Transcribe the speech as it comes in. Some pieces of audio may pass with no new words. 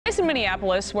place in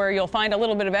Minneapolis where you'll find a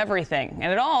little bit of everything,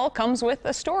 and it all comes with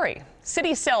a story.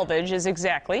 City Salvage is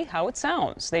exactly how it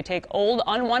sounds. They take old,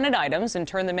 unwanted items and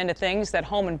turn them into things that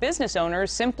home and business owners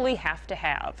simply have to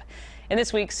have. In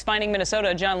this week's Finding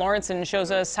Minnesota, John Lauritsen shows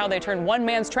us how they turn one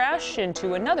man's trash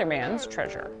into another man's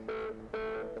treasure.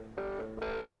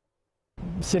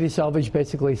 City Salvage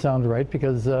basically sounds right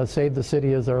because Save the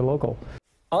City is our local.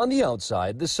 On the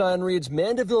outside, the sign reads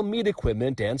Mandeville Meat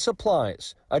Equipment and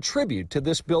Supplies, a tribute to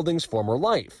this building's former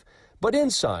life. But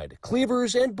inside,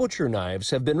 cleavers and butcher knives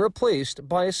have been replaced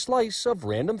by a slice of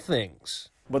random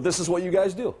things. But this is what you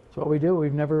guys do. It's what we do.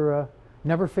 We've never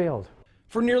failed.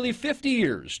 For nearly 50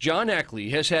 years, John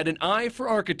Eckley has had an eye for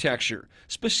architecture,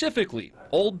 specifically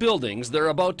old buildings that are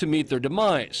about to meet their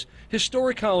demise,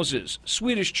 historic houses,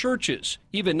 Swedish churches,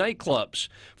 even nightclubs.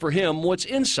 For him, what's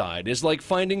inside is like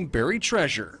finding buried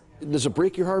treasure. Does it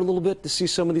break your heart a little bit to see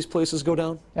some of these places go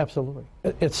down? Absolutely.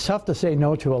 It's tough to say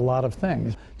no to a lot of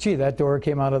things. Gee, that door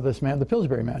came out of the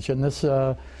Pillsbury Mansion. This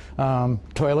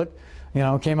toilet,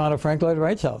 came out of Frank Lloyd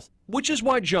Wright's house. Which is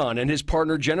why John and his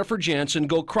partner Jennifer Jansen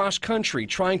go cross-country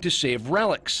trying to save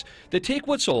relics that take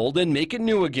what's old and make it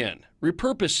new again.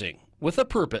 Repurposing with a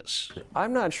purpose.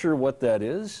 I'm not sure what that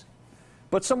is,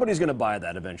 but somebody's going to buy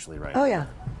that eventually, right? Oh, yeah.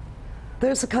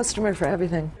 There's a customer for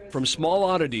everything. From small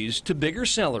oddities to bigger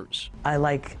sellers. I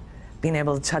like being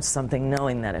able to touch something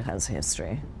knowing that it has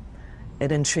history.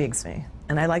 It intrigues me.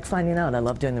 And I like finding out. I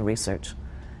love doing the research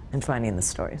and finding the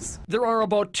stories. There are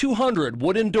about 200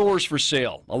 wooden doors for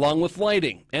sale, along with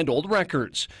lighting and old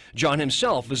records. John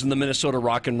himself is in the Minnesota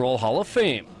Rock and Roll Hall of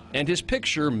Fame, and his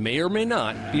picture may or may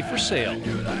not be for sale.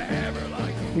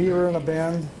 We were in a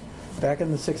band back in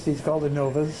the 60s called the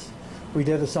Novas. We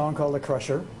did a song called The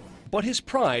Crusher. But his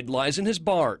pride lies in his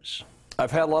bars.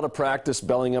 I've had a lot of practice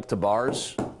belling up to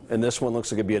bars, and this one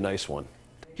looks like it'd be a nice one.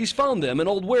 He's found them in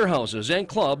old warehouses and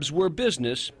clubs where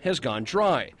business has gone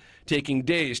dry, taking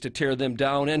days to tear them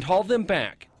down and haul them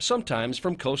back, sometimes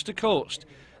from coast to coast.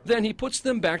 Then he puts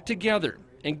them back together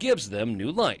and gives them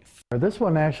new life. This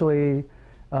one actually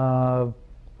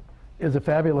is a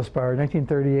fabulous bar,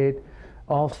 1938,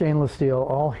 all stainless steel,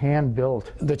 all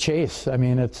hand-built. The chase, I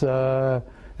mean, that's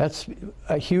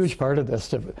a huge part of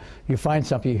this. You find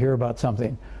something, you hear about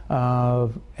something,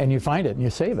 and you find it and you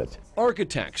save it.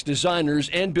 Architects, designers,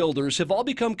 and builders have all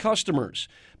become customers,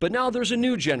 but now there's a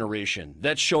new generation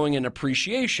that's showing an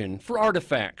appreciation for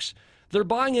artifacts. They're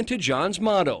buying into John's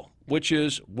motto, which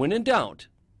is, when in doubt,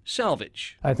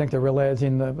 salvage. I think they're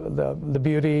realizing the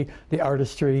beauty, the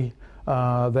artistry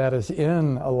that is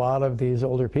in a lot of these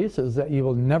older pieces that you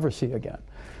will never see again.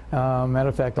 Matter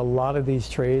of fact, a lot of these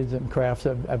trades and crafts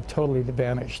have totally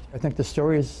vanished. I think the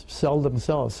stories sell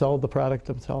themselves, sell the product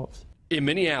themselves. In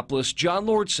Minneapolis, John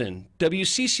Lauritsen,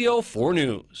 WCCO 4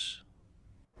 News.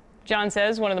 John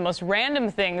says one of the most random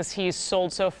things he's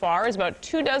sold so far is about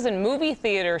 24 movie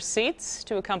theater seats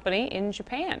to a company in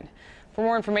Japan. For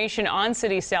more information on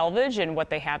City Salvage and what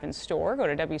they have in store, go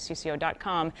to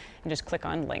WCCO.com and just click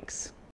on links.